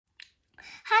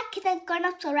Hi kids and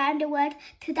grown-ups around the world.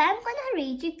 Today I'm going to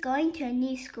read you Going to a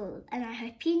New School, and I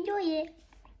hope you enjoy it.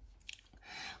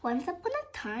 Once upon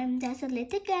a time, there's a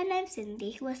little girl named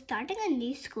Cindy who was starting a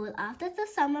new school after the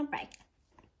summer break.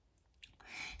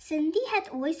 Cindy had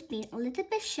always been a little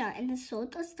bit shy, and the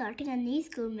thought of starting a new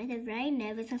school made her very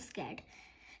nervous and scared.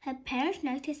 Her parents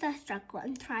noticed her struggle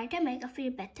and tried to make her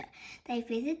feel better. They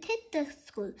visited the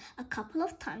school a couple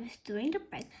of times during the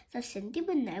break so Cindy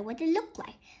would know what it looked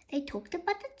like. They talked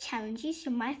about the challenges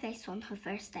she might face on her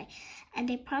first day, and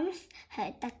they promised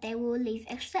her that they will leave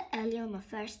extra early on the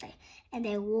first day, and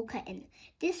they would walk her in.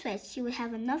 This way, she would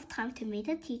have enough time to meet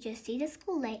her teacher, see the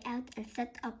school layout, and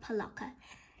set up her locker.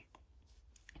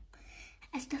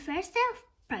 As the first day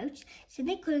approached,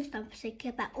 Cindy couldn't stop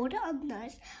thinking about all the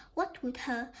unknowns. What would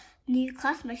her new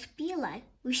classmates be like?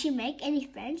 Would she make any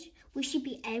friends? Would she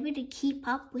be able to keep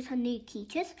up with her new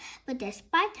teachers? But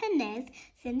despite her nerves,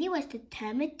 Cindy was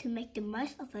determined to make the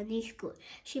most of her new school.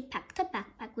 She packed her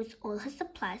backpack with all her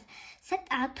supplies, set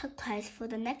out her clothes for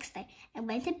the next day, and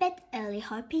went to bed early,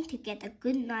 hoping to get a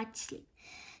good night's sleep.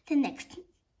 The next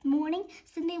morning,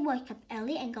 Cindy woke up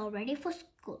early and got ready for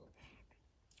school.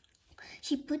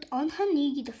 She put on her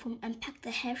new uniform and packed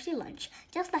a healthy lunch,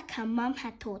 just like her mom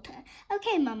had taught her.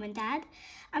 "Okay, Mom and Dad,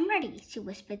 I'm ready," she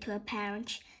whispered to her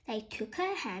parents. They took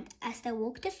her hand as they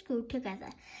walked to school together.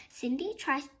 Cindy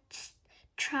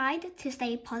tried to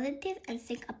stay positive and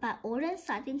think about all the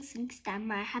exciting things that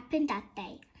might happen that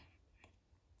day.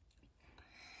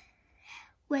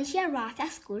 When she arrived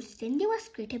at school, Cindy was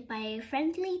greeted by a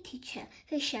friendly teacher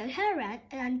who showed her around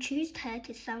and introduced her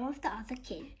to some of the other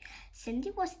kids.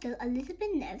 Cindy was still a little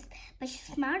bit nervous, but she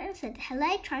smiled and said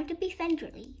hello, trying to be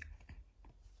friendly.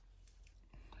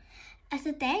 As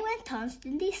the day went on,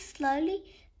 Cindy slowly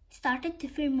started to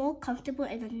feel more comfortable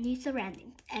in her new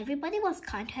surroundings. Everybody was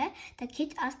kind to her. The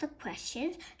kids asked her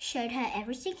questions, showed her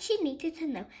everything she needed to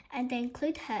know, and they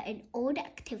included her in all the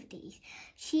activities.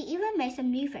 She even made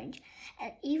some new friends,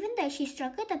 and even though she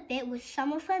struggled a bit with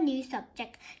some of her new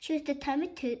subjects, she was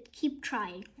determined to keep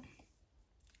trying.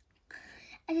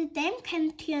 As the day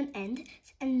came to an end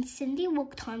and Cindy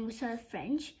walked home with her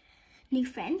new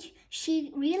friends,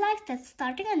 she realized that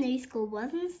starting a new school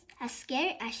wasn't as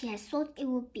scary as she had thought it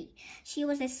would be. She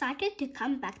was excited to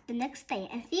come back the next day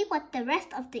and see what the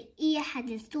rest of the year had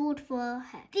in store for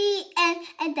her. The end,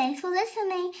 and thanks for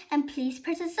listening. And please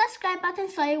press the subscribe button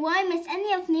so you won't miss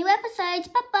any of new episodes.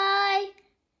 Bye-bye.